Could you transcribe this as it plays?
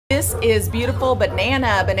This is beautiful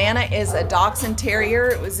Banana. Banana is a Dachshund Terrier.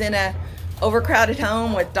 It was in a overcrowded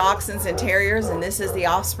home with Dachshunds and Terriers, and this is the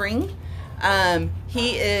offspring.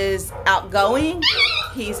 He is outgoing,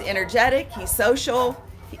 he's energetic, he's social.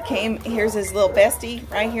 He came, here's his little bestie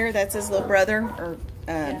right here, that's his little brother, or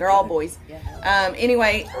they're all boys.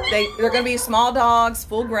 Anyway, they're gonna be small dogs,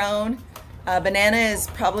 full grown. Banana is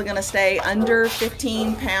probably gonna stay under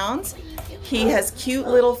 15 pounds. He has cute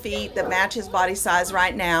little feet that match his body size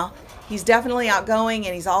right now. He's definitely outgoing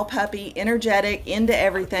and he's all puppy, energetic, into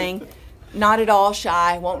everything. Not at all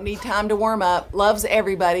shy, won't need time to warm up, loves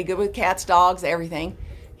everybody, good with cats, dogs, everything.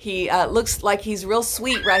 He looks like he's real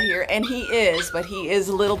sweet right here, and he is, but he is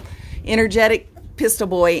a little energetic pistol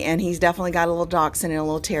boy, and he's definitely got a little dachshund and a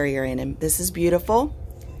little terrier in him. This is beautiful,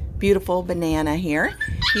 beautiful Banana here.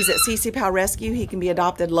 He's at CCPAL Rescue. He can be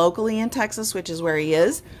adopted locally in Texas, which is where he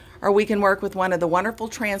is, or we can work with one of the wonderful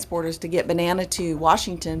transporters to get Banana to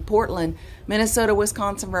Washington, Portland, Minnesota,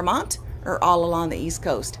 Wisconsin, Vermont, or all along the East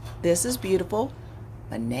Coast. This is beautiful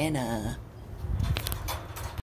Banana.